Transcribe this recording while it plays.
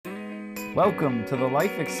Welcome to the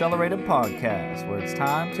Life Accelerated Podcast, where it's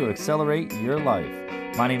time to accelerate your life.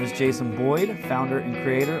 My name is Jason Boyd, founder and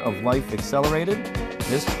creator of Life Accelerated.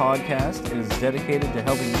 This podcast is dedicated to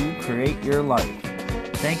helping you create your life.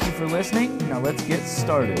 Thank you for listening. Now let's get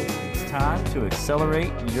started. It's time to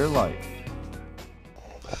accelerate your life.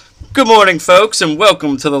 Good morning, folks, and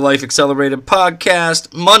welcome to the Life Accelerated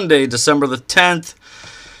Podcast, Monday, December the 10th.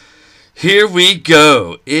 Here we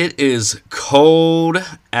go. It is cold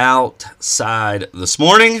outside this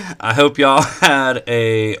morning. I hope y'all had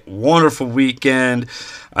a wonderful weekend.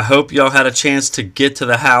 I hope y'all had a chance to get to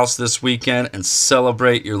the house this weekend and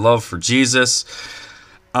celebrate your love for Jesus.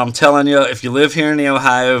 I'm telling you, if you live here in the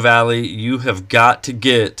Ohio Valley, you have got to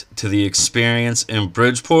get to the experience in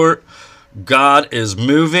Bridgeport. God is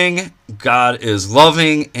moving, God is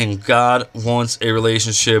loving, and God wants a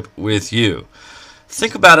relationship with you.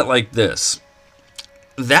 Think about it like this.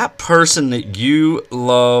 That person that you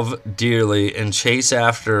love dearly and chase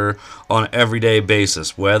after on an everyday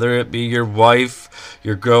basis, whether it be your wife,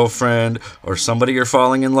 your girlfriend, or somebody you're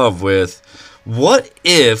falling in love with, what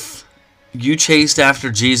if you chased after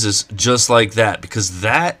Jesus just like that? Because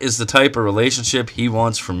that is the type of relationship he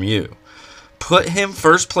wants from you. Put him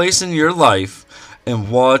first place in your life and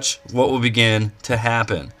watch what will begin to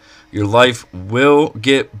happen. Your life will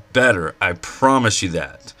get better. I promise you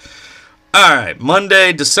that. All right,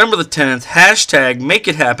 Monday, December the 10th, hashtag Make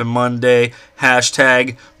It Happen Monday,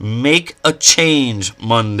 hashtag Make a Change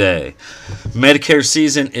Monday. Medicare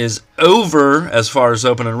season is over as far as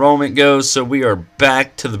open enrollment goes, so we are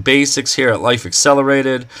back to the basics here at Life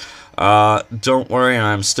Accelerated. Don't worry,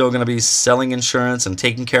 I'm still going to be selling insurance and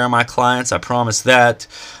taking care of my clients. I promise that.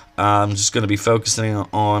 I'm just going to be focusing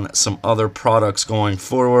on some other products going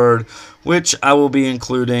forward, which I will be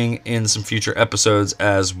including in some future episodes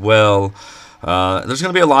as well. There's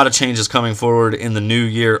going to be a lot of changes coming forward in the new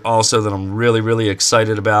year also that I'm really, really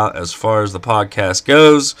excited about as far as the podcast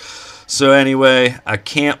goes. So anyway, I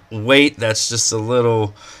can't wait. That's just a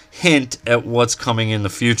little hint at what's coming in the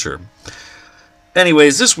future.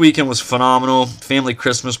 Anyways, this weekend was phenomenal. Family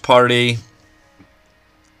Christmas party.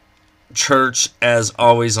 Church, as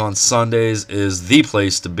always, on Sundays is the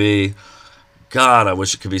place to be. God, I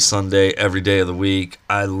wish it could be Sunday every day of the week.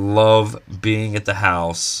 I love being at the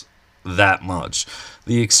house that much.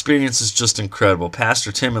 The experience is just incredible.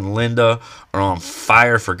 Pastor Tim and Linda are on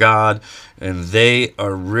fire for God, and they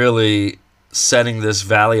are really setting this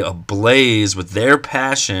valley ablaze with their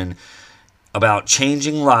passion about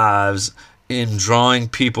changing lives and drawing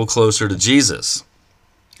people closer to Jesus.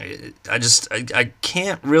 I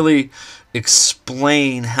can't really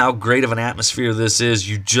explain how great of an atmosphere this is.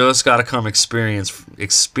 You just got to come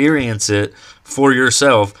experience it for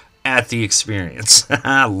yourself at the experience.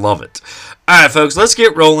 I love it. All right, folks, let's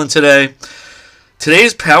get rolling today.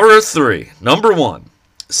 Today's Power of Three. Number one,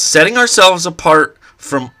 setting ourselves apart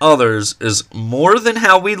from others is more than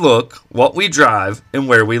how we look, what we drive, and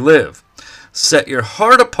where we live. Set your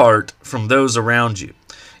heart apart from those around you.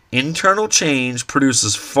 Internal change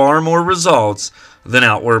produces far more results than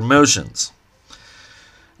outward motions.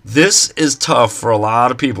 This is tough for a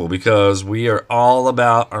lot of people because we are all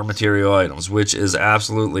about our material items, which is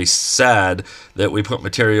absolutely sad that we put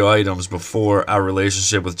material items before our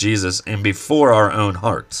relationship with Jesus and before our own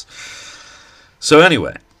hearts. So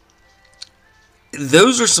anyway,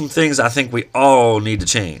 those are some things I think we all need to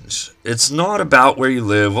change. It's not about where you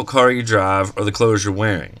live, what car you drive, or the clothes you're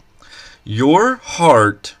wearing. Your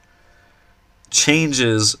heart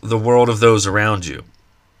changes the world of those around you.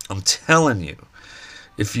 I'm telling you,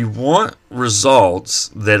 if you want results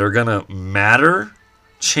that are going to matter,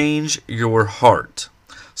 change your heart.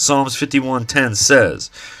 Psalms 51:10 says,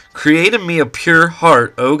 "Create in me a pure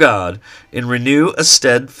heart, O God, and renew a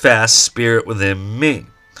steadfast spirit within me."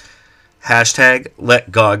 Hashtag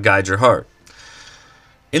let God guide your heart.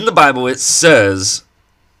 In the Bible, it says,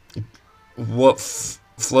 what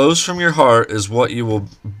flows from your heart is what you will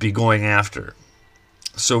be going after.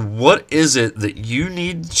 So what is it that you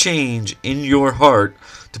need to change in your heart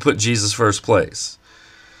to put Jesus first place?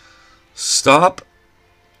 Stop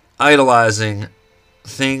idolizing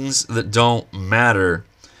things that don't matter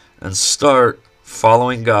and start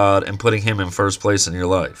following God and putting him in first place in your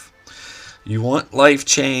life. You want life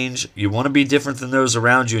change, you want to be different than those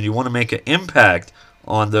around you, and you want to make an impact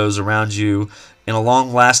on those around you in a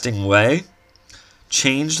long-lasting way.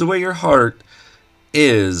 Change the way your heart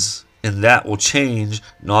is, and that will change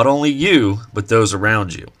not only you, but those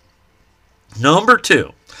around you. Number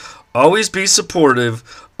two, always be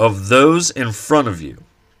supportive of those in front of you.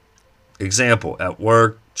 Example, at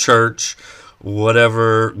work, church,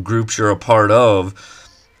 whatever groups you're a part of,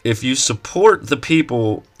 If you support the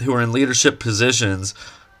people who are in leadership positions,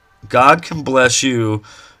 God can bless you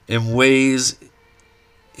in ways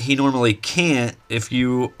he normally can't if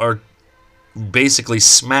you are basically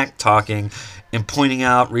smack talking and pointing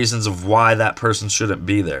out reasons of why that person shouldn't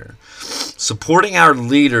be there. Supporting our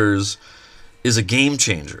leaders is a game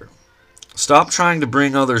changer. Stop trying to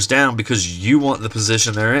bring others down because you want the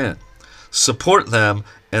position they're in. Support them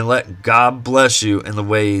and let God bless you in the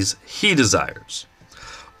ways he desires.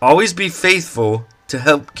 Always be faithful to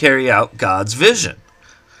help carry out God's vision.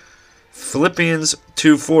 Philippians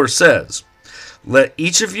 2:4 says, "Let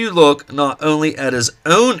each of you look not only at his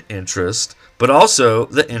own interest, but also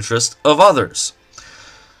the interest of others."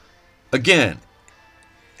 Again,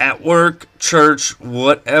 at work, church,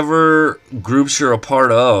 whatever groups you're a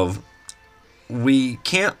part of, we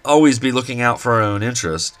can't always be looking out for our own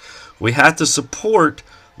interest. We have to support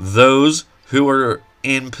those who are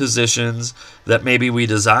in positions that maybe we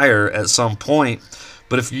desire at some point.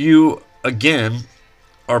 But if you, again,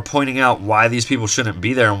 are pointing out why these people shouldn't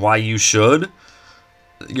be there and why you should,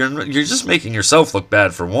 you're just making yourself look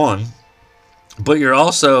bad, for one, but you're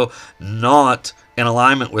also not in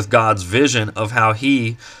alignment with God's vision of how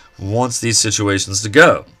he wants these situations to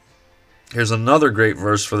go. Here's another great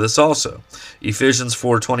verse for this also. Ephesians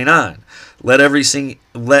 4:29. Let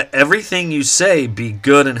everything you say be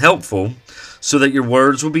good and helpful, so that your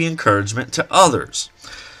words will be encouragement to others.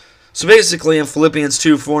 So basically in Philippians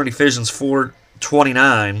 2:4 and Ephesians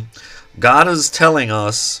 4:29, God is telling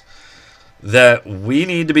us that we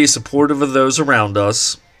need to be supportive of those around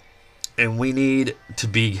us, and we need to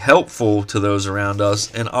be helpful to those around us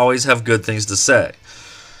and always have good things to say.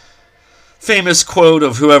 Famous quote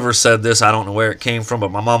of whoever said this, I don't know where it came from,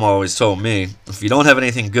 but my mom always told me, if you don't have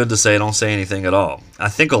anything good to say, don't say anything at all. I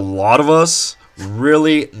think a lot of us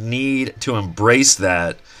really need to embrace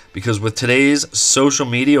that, because with today's social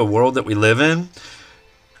media world that we live in,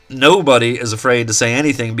 nobody is afraid to say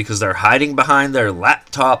anything because they're hiding behind their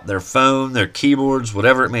laptop, their phone, their keyboards,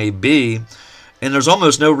 whatever it may be, and there's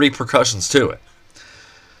almost no repercussions to it.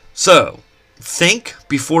 So, think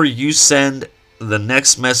before you send the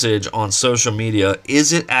next message on social media.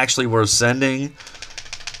 Is it actually worth sending?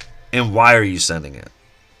 And why are you sending it?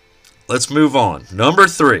 Let's move on. Number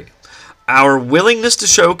 3. Our willingness to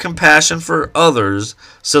show compassion for others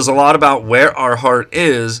says a lot about where our heart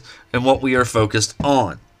is and what we are focused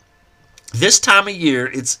on. This time of year,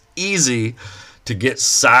 it's easy to get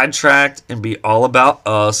sidetracked and be all about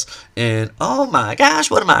us and, oh my gosh,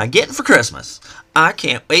 what am I getting for Christmas? I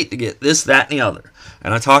can't wait to get this, that, and the other.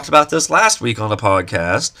 And I talked about this last week on the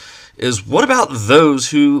podcast, is what about those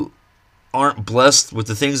who aren't blessed with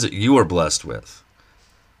the things that you are blessed with?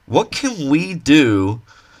 What can we do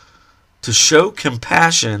to show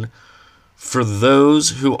compassion for those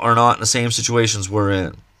who are not in the same situations we're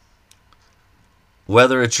in?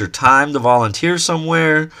 Whether it's your time to volunteer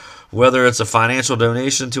somewhere, whether it's a financial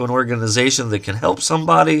donation to an organization that can help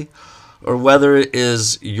somebody, or whether it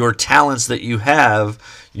is your talents that you have,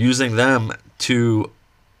 using them to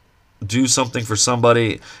do something for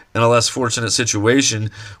somebody in a less fortunate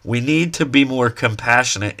situation, we need to be more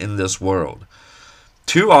compassionate in this world.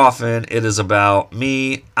 Too often it is about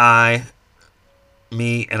me, and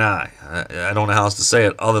I. I don't know how else to say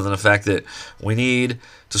it other than the fact that we need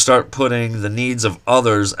to start putting the needs of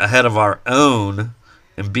others ahead of our own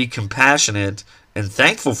and be compassionate and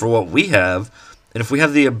thankful for what we have. And if we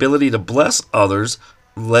have the ability to bless others,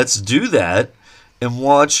 let's do that and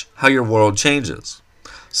watch how your world changes.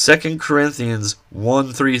 2 Corinthians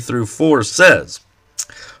 1:3-4 says,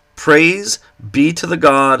 "Praise be to the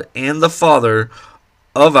God and the Father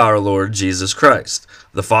of our Lord Jesus Christ,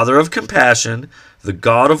 the Father of compassion, the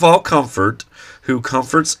God of all comfort, who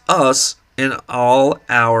comforts us in all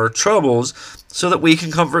our troubles, so that we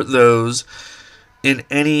can comfort those in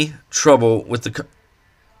any trouble with the..."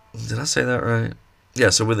 Did I say that right? Yeah,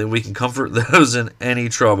 so we can comfort those in any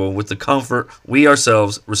trouble with the comfort we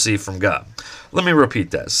ourselves receive from God. Let me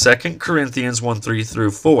repeat that. 2 Corinthians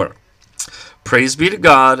 1:3-4. Praise be to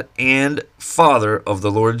God and Father of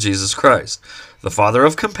the Lord Jesus Christ, the Father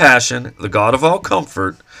of compassion, the God of all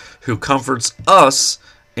comfort, who comforts us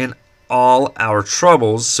in all our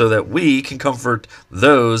troubles, so that we can comfort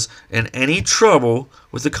those in any trouble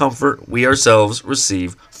with the comfort we ourselves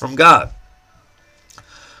receive from God.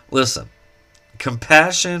 Listen.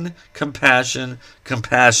 Compassion, compassion,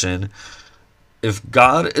 compassion. If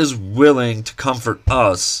God is willing to comfort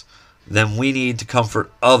us, then we need to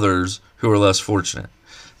comfort others who are less fortunate.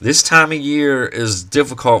 This time of year is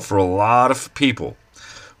difficult for a lot of people.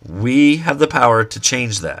 We have the power to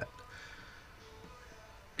change that.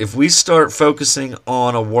 if we start focusing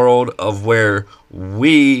on a world of where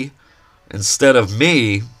we instead of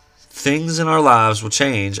me, things in our lives will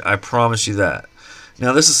change. I promise you that.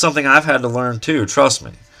 Now, this is something I've had to learn too. Trust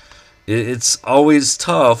me. It's always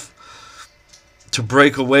tough to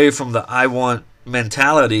break away from the I want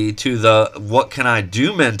mentality to the what can I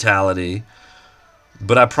do mentality.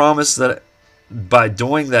 But I promise that by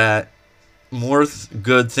doing that, more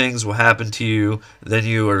good things will happen to you than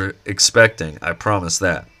you are expecting. I promise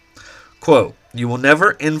that. Quote, "You will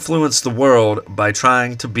never influence the world by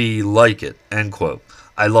trying to be like it." End quote.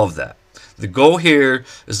 I love that. The goal here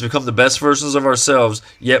is to become the best versions of ourselves,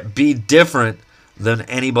 yet be different than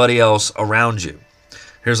anybody else around you.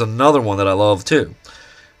 Here's another one that I love too.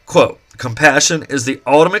 Quote, "Compassion is the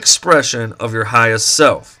ultimate expression of your highest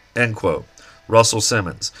self." End quote. Russell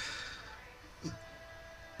Simmons.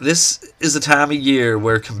 This is a time of year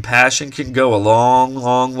where compassion can go a long,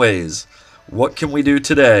 long ways. What can we do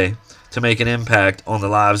today to make an impact on the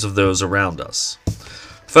lives of those around us?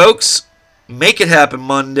 Folks, make it happen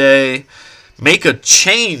Monday. Make a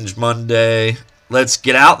change Monday. Let's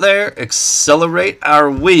get out there, accelerate our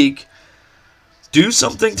week. Do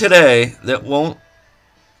something today that won't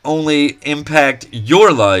only impact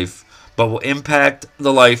your life, but will impact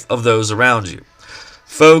the life of those around you.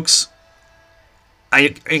 Folks,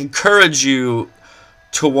 I encourage you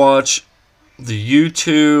to watch the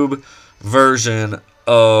YouTube version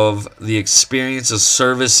of the Experiences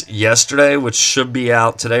service yesterday, which should be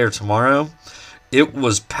out today or tomorrow. It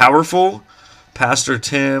was powerful. Pastor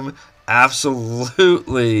Tim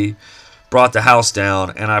absolutely brought the house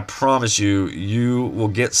down, and I promise you, you will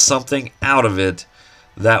get something out of it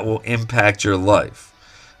that will impact your life.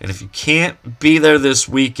 And if you can't be there this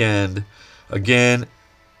weekend, again,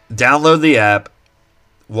 download the app,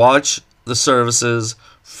 watch the services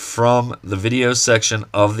from the video section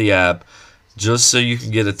of the app, just so you can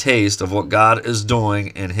get a taste of what God is doing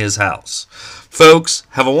in His house. Folks,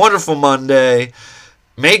 have a wonderful Monday.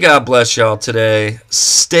 May God bless y'all today.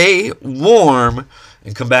 Stay warm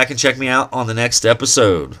and come back and check me out on the next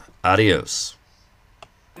episode. Adios.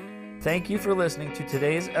 Thank you for listening to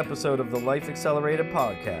today's episode of the Life Accelerated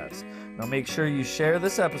podcast. Now make sure you share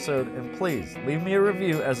this episode and please leave me a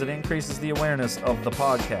review as it increases the awareness of the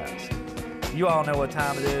podcast. You all know what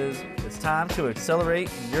time it is. It's time to accelerate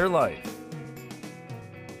your life.